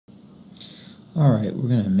Alright, we're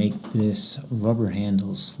going to make this rubber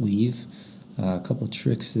handle sleeve. A couple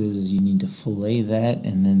tricks is you need to fillet that,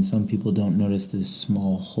 and then some people don't notice this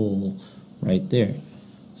small hole right there.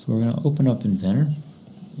 So we're going to open up Inventor,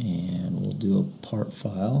 and we'll do a part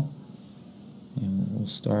file, and we'll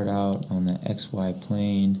start out on the XY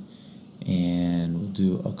plane, and we'll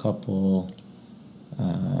do a couple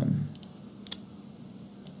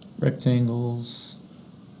rectangles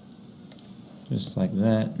just like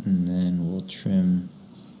that, and then we'll trim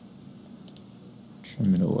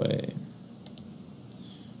it away.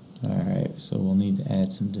 Alright, so we'll need to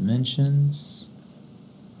add some dimensions.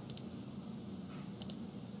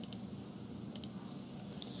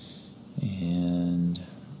 And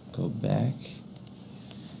go back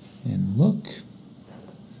and look.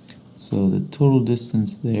 So the total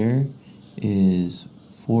distance there is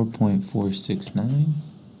 4.469.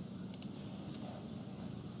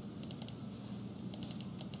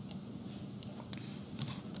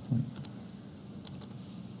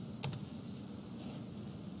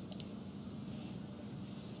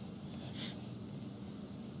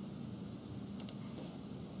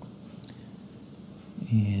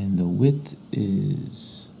 And the width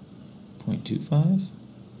is 0.25.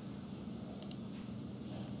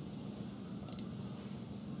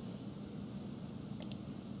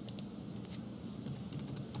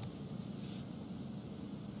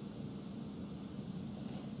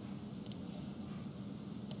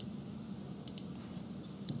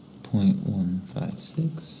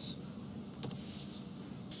 .156.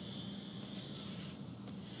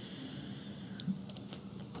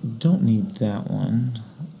 Don't need that one.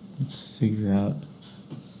 Let's figure out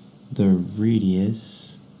the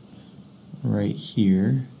radius right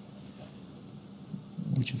here,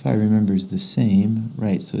 which if I remember is the same,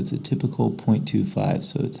 right? So it's a typical 0.25,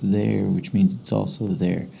 so it's there, which means it's also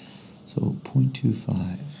there. So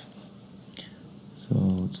 0.25. So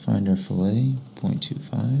let's find our fillet,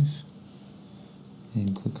 0.25,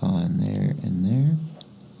 and click on there and there,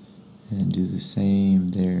 and do the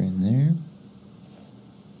same there and there.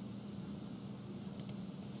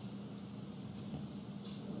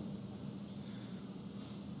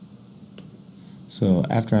 So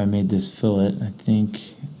after I made this fillet, I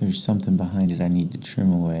think there's something behind it I need to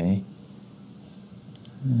trim away.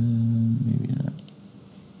 Maybe not.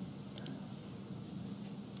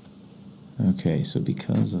 Okay, so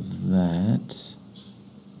because of that,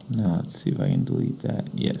 now let's see if I can delete that.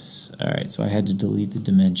 Yes. Alright, so I had to delete the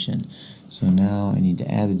dimension. So now I need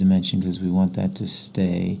to add the dimension because we want that to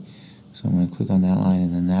stay. So I'm going to click on that line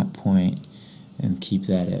and then that point and keep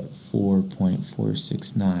that at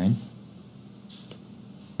 4.469.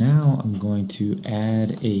 Now I'm going to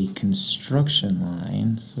add a construction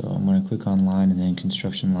line. So I'm going to click on line and then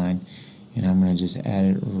construction line, and I'm going to just add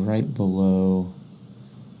it right below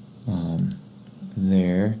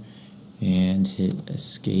there and hit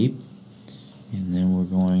escape, and then we're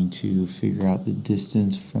going to figure out the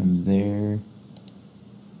distance from there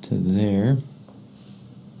to there.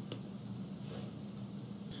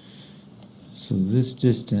 So this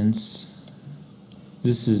distance,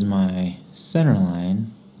 this is my center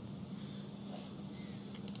line,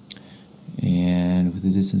 and with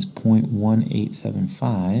the distance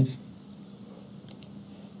 0.1875,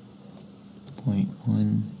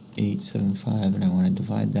 and I want to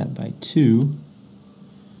divide that by 2,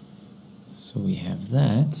 so we have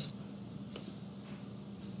that.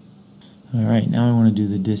 Alright, now I want to do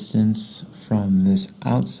the distance from this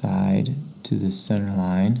outside to this center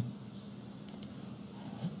line,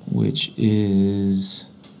 which is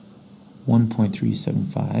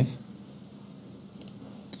 1.375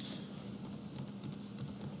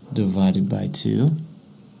 divided by 2.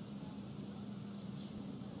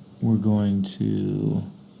 We're going to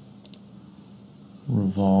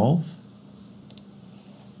revolve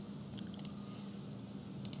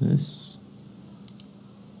this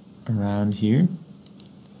around here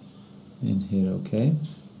and hit OK.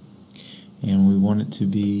 And we want it to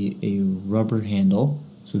be a rubber handle.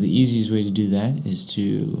 So the easiest way to do that is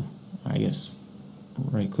to, I guess,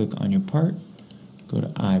 right click on your part, go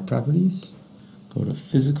to Eye Properties, go to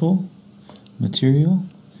Physical, Material,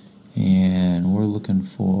 and we're looking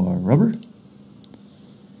for rubber.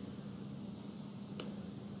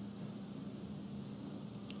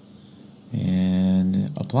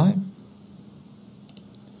 And apply.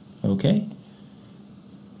 Okay.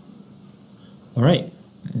 Alright,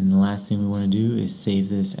 and the last thing we want to do is save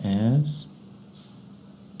this as,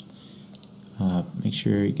 make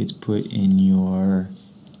sure it gets put in your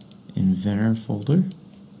Inventor folder,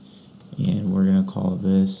 and we're going to call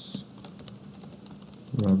this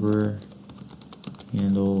rubber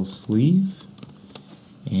handle sleeve,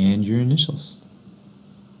 and your initials.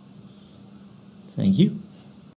 Thank you.